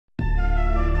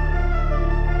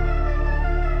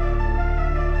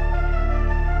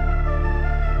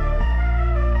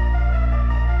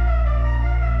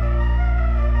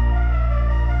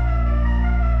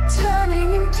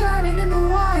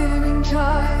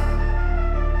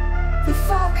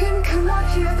not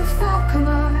hear the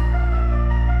falconer.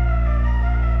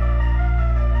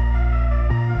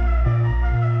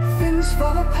 Things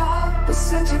fall apart, the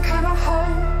center cannot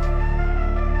hold.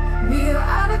 Mere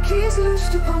anarchy is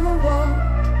loosed upon the world.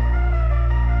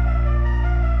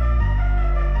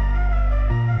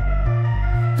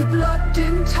 The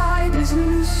blood-dimmed tide is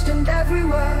loosed and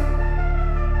everywhere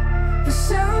the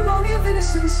ceremony of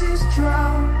innocence is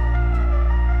drowned.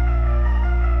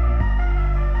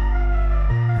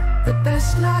 The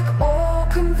best lack all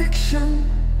conviction,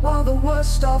 while the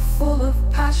worst are full of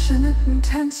passionate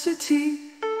intensity.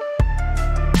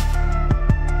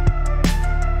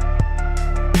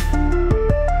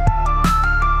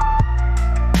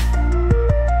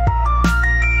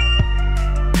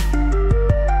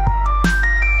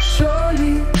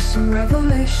 Surely some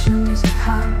revelation is at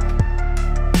hand.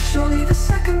 Surely the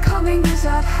second coming is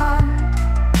at hand.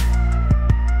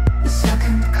 The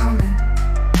second coming.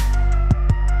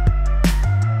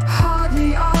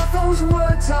 Hardly are those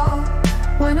words out,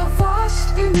 when a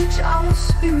vast image, our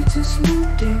Spiritus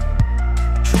Mundi,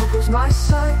 troubles my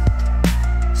sight.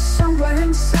 Somewhere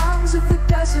in sands of the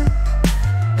desert,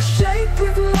 a shape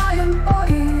with lion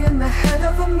body and the head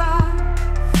of a man,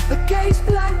 a gaze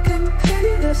blank and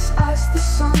pitiless as the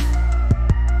sun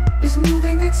is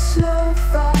moving its slow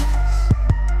fast,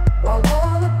 while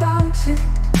all about it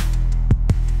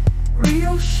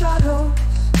real shadows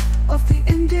of the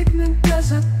indignant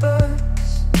desert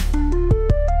birds.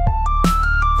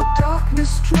 The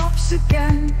darkness drops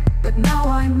again, but now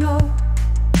I know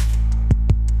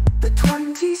the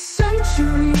 20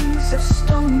 centuries of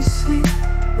stony sleep